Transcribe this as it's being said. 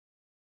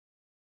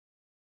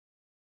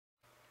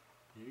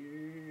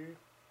Yeah.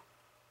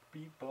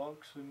 Beatbox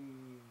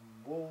and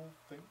wolf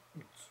thing.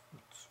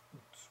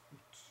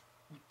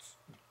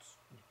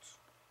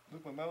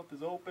 Look, my mouth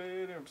is open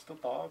and I'm still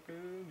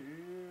talking.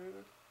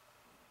 Yeah.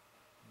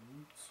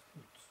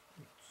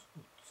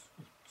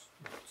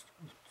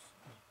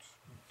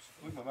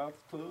 Look, my mouth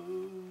is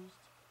closed.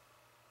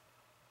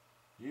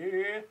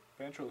 Yeah.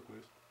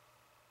 Ventriloquist.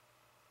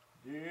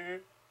 Yeah.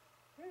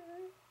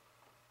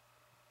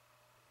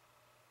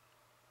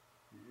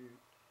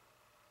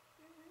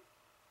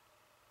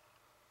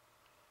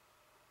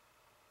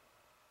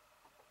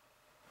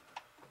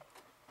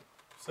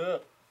 What's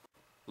up?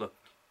 Look,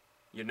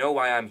 you know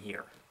why I'm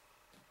here.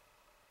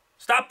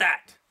 Stop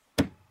that!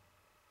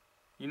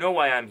 You know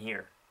why I'm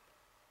here.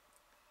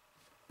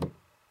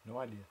 No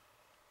idea.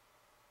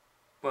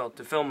 Well,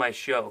 to film my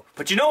show.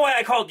 But you know why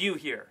I called you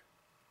here?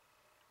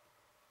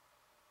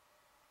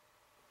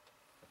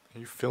 Are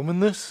you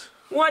filming this?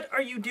 What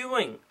are you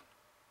doing?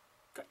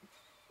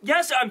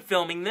 Yes, I'm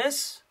filming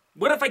this.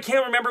 What if I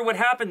can't remember what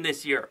happened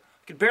this year?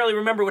 I can barely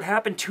remember what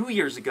happened 2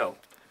 years ago.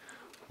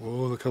 Whoa,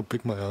 look how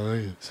big my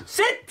eye is.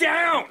 Sit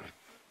down!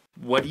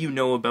 What do you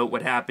know about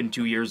what happened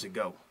 2 years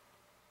ago?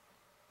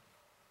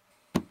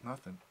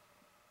 Nothing.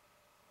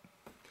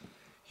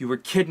 You were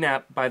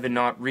kidnapped by the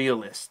not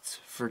realists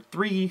for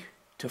 3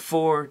 to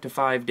 4 to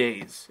 5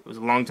 days. It was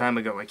a long time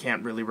ago. I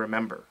can't really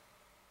remember.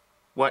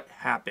 What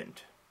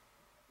happened?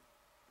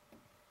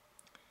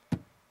 I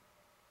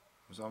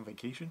was on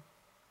vacation.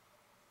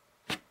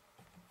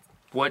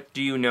 What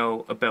do you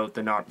know about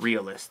the not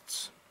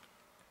realists?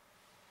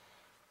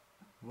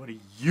 What do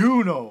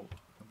you know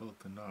about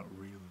the not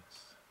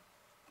realists?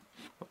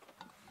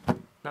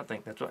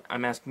 Nothing. That's what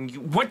I'm asking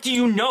you. What do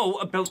you know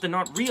about the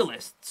not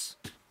realists?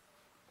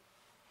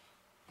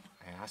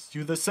 I asked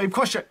you the same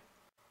question.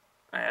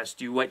 I asked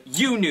you what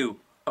you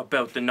knew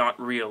about the not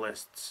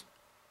realists.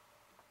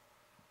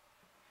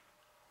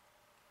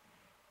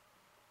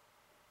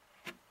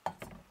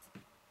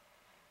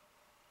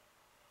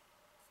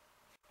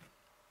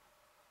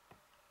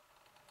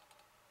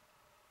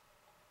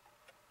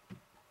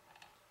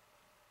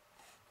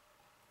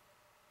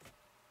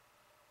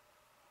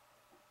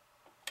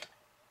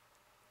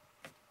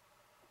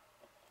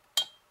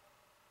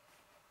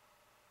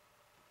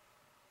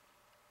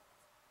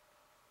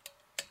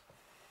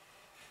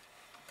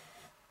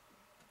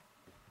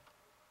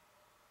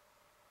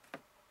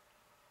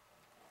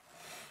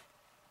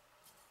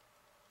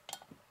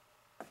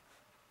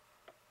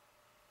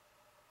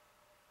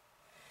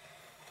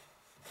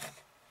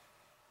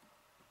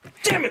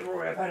 Damn it,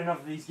 Rory, I've had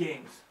enough of these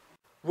games.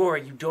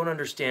 Rory, you don't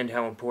understand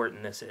how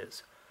important this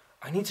is.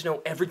 I need to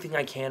know everything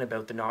I can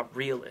about the not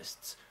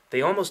realists.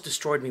 They almost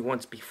destroyed me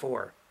once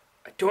before.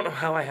 I don't know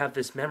how I have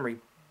this memory,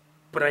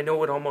 but I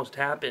know it almost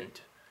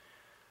happened.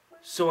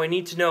 So I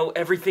need to know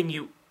everything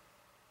you...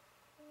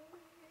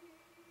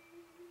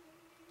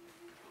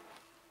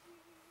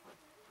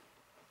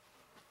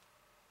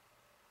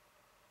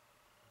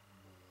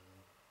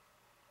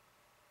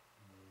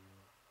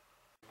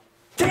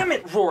 Damn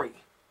it, Rory!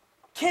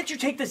 Can't you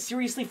take this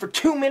seriously for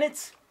 2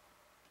 minutes?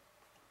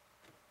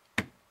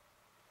 I'm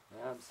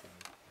sorry.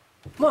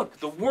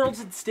 Look, the world's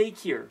at stake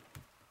here.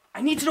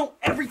 I need to know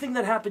everything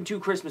that happened 2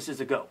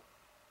 Christmases ago.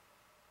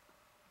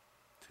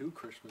 2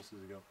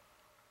 Christmases ago.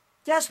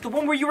 Yes, the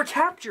one where you were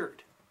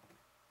captured.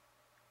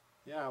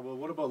 Yeah, well,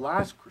 what about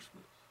last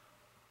Christmas?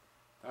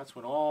 That's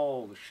when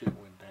all the shit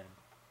went down.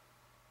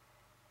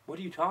 What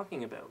are you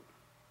talking about?